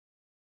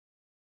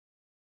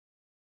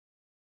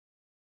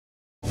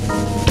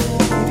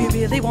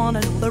really wanna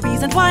know the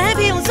reason why I'm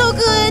feeling so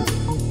good,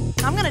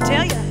 I'm gonna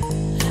tell you.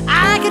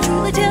 I can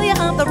truly tell you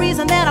I'm the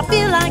reason that I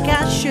feel like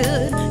I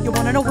should. You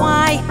wanna know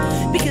why?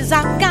 Because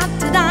I've got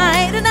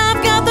tonight, and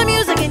I've got the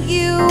music in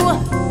you.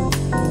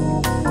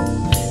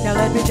 Now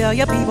let me tell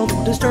you, people,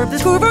 don't disturb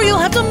this groove or you'll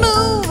have to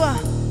move.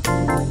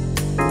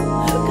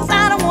 Cause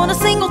I don't want a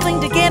single thing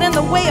to get in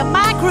the way of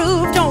my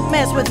groove. Don't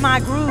mess with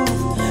my groove.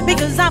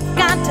 Because I've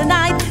got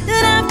tonight,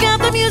 and I've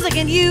got the music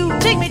in you.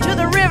 Take me to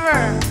the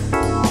river,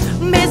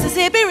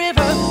 Mississippi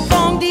River,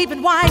 long, deep,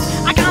 and wide.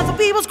 I got the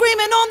people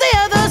screaming on the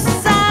other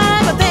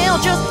side, but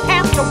they'll just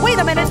have to wait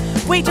a minute,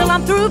 wait till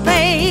I'm through,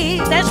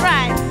 babe. That's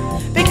right,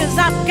 because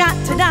I've got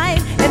tonight,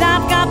 and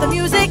I've got the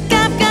music.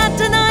 I've got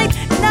tonight,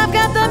 and I've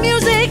got the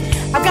music.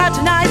 I've got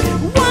tonight,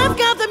 I've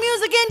got the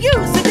music in you.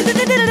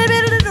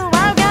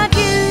 I've got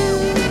you.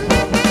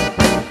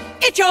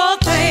 It's your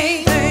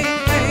thing.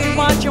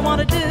 What you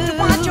wanna do?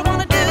 What you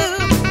wanna do?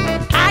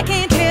 I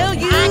can't tell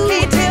you. I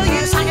can't tell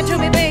you. Sock it to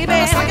me,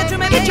 baby. Sock it to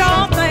me, baby. It's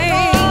your thing.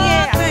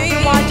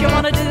 Yeah. What you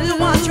wanna do?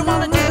 What you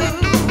wanna do?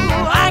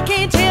 I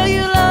can't tell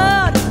you,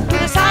 Lord.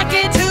 Just sock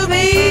it to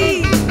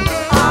me.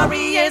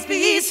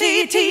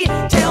 R-E-S-P-E-C-T.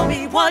 Tell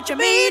me what you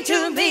mean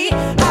to me.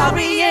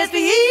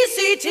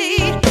 R-E-S-P-E-C-T.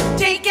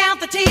 Take out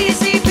the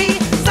T-C-P.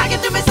 Sock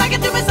it to me. Sock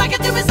it to me. Sock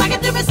it to me. Sock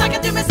it to me. Sock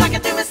it to me. Sock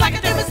it to me. Sock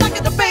it to me. Sock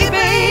it to baby.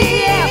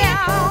 Yeah.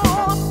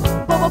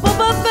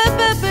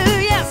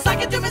 Yeah, suck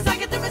it to me,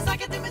 suck it to me,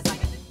 suck it to me, suck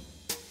it to me.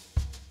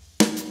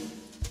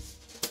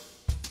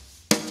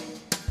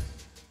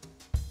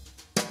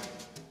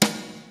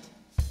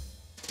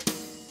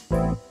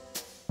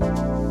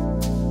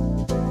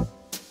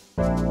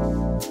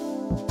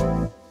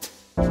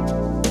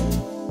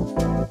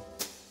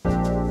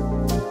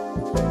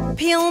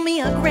 Peel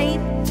me a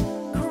grape,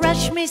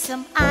 crush me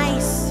some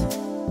ice,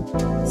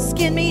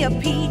 skin me a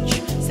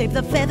peach, save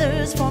the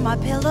feathers for my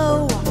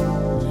pillow.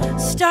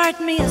 Start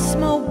me a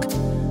smoke,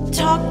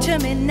 talk to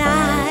me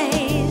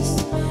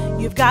nice.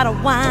 You've gotta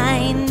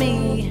wine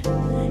me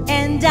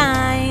and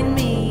dine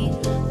me.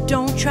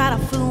 Don't try to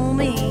fool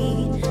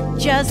me,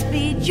 just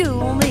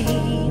bejewel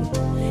me.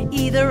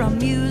 Either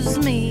amuse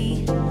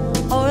me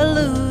or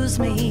lose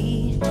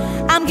me.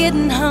 I'm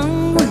getting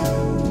hungry.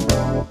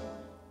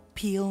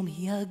 Peel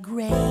me a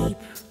grape.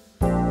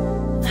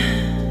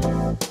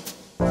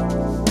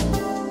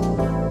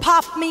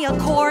 Pop me a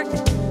cork,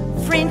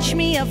 French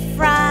me a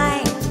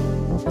fry.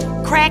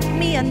 Crack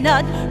me a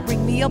nut,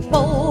 bring me a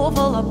bowl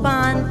full of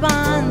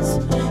bonbons.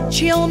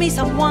 Chill me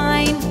some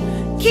wine,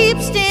 keep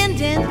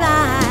standing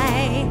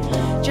by.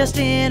 Just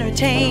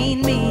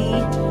entertain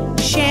me,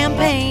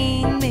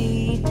 champagne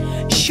me.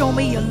 Show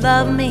me you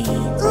love me,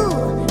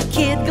 ooh,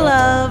 kid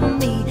glove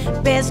me.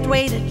 Best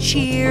way to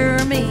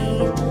cheer me,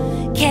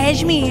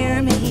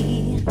 cashmere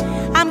me.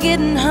 I'm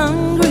getting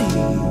hungry,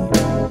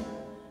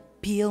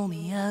 peel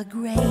me a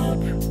grape.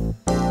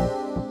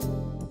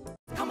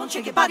 Come on,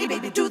 shake your body,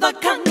 baby, do the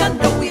conga.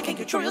 No, you can't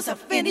control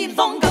yourself any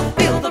longer.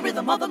 Feel the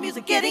rhythm of the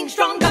music getting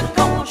stronger.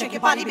 Come on, shake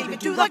your body, baby,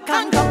 do the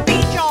conga.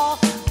 Beat, y'all,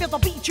 feel the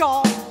beat,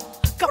 y'all.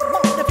 Come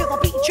on, feel the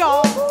beat,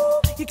 y'all.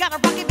 You gotta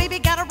rock it, baby,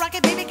 gotta rock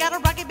it, baby, gotta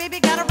rock it, baby,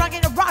 gotta rock it.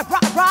 Rock,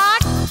 rock,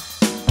 rock.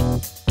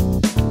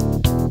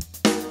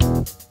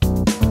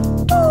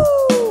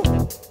 Ooh.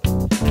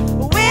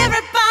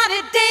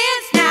 Everybody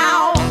dance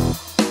now.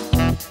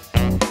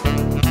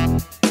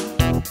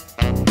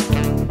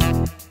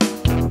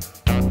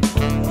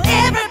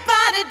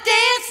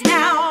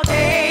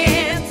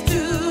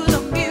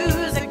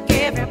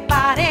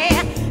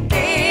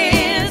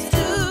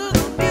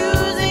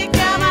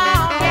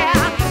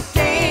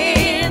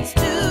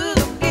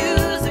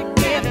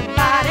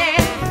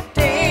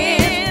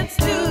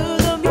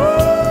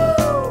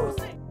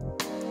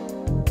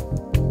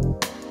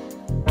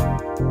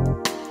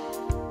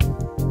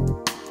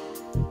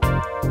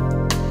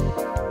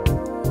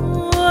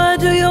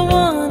 Do you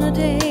wanna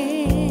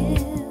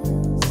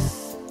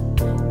dance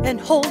and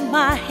hold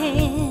my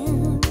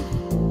hand?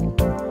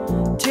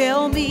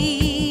 Tell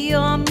me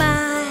you're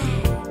my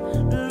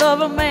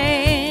lover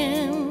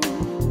man.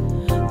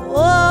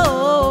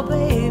 Oh,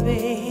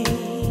 baby,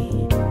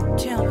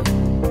 tell me,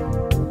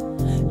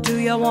 do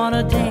you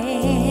wanna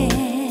dance?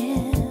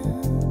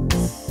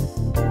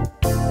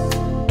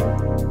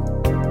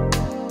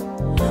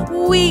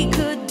 We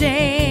could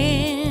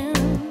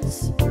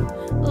dance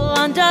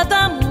under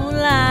the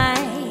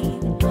moonlight,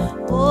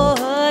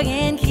 oh,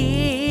 and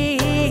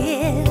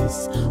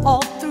kiss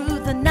all through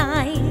the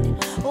night.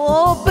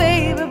 Oh,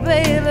 baby,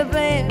 baby,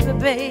 baby,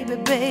 baby,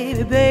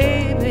 baby,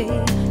 baby,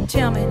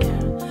 tell me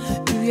now,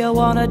 do you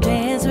wanna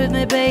dance with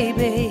me,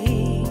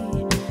 baby?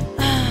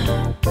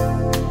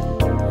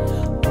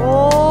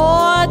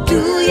 Oh,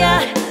 do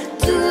ya,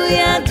 do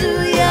ya,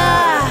 do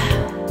ya?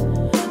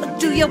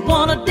 Do you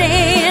wanna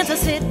dance? I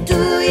said,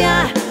 do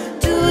ya,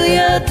 do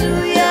ya,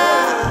 do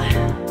ya?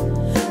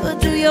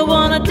 Do you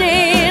wanna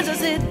dance? I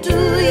said,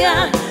 do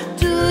ya,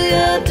 do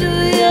ya, do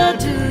ya,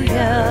 do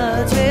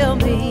ya? Tell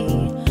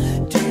me,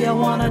 do you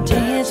wanna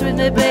dance with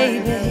me,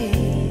 baby?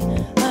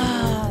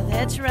 Ah,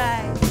 that's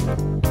right.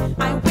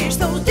 I wish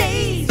those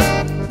days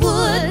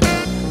would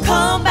come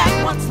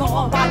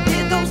more. Why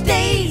did those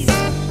days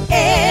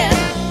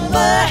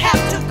ever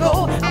have to go?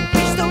 I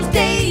wish those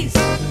days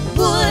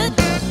would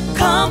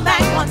come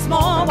back once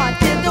more. Why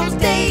did those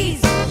days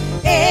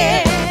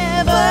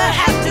ever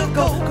have to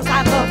go? 'Cause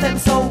I love them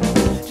so.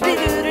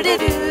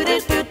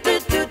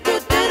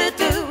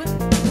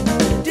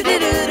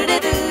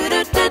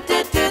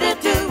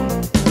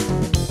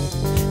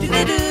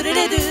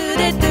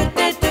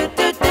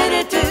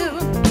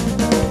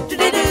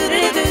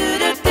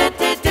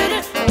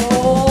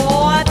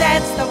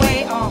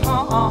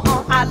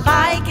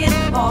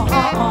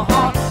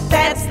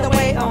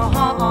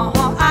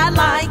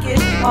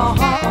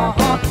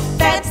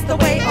 That's the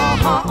way,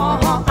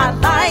 I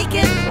like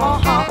it,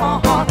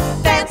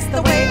 that's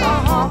the way,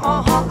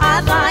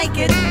 I like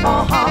it,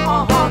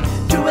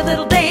 do a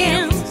little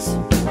dance,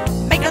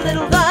 make a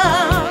little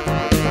love,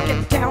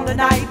 get down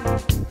tonight,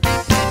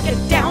 get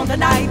down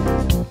tonight,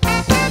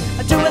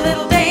 do a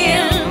little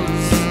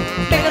dance,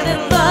 make a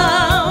little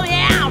love,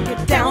 yeah,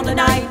 get down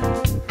tonight,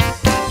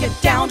 get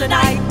down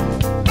tonight,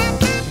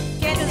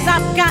 'cause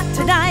I've got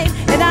tonight,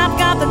 and I've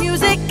got the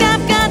music,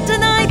 I've got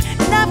tonight,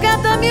 and I've got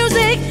the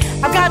music,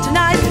 I've got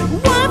tonight.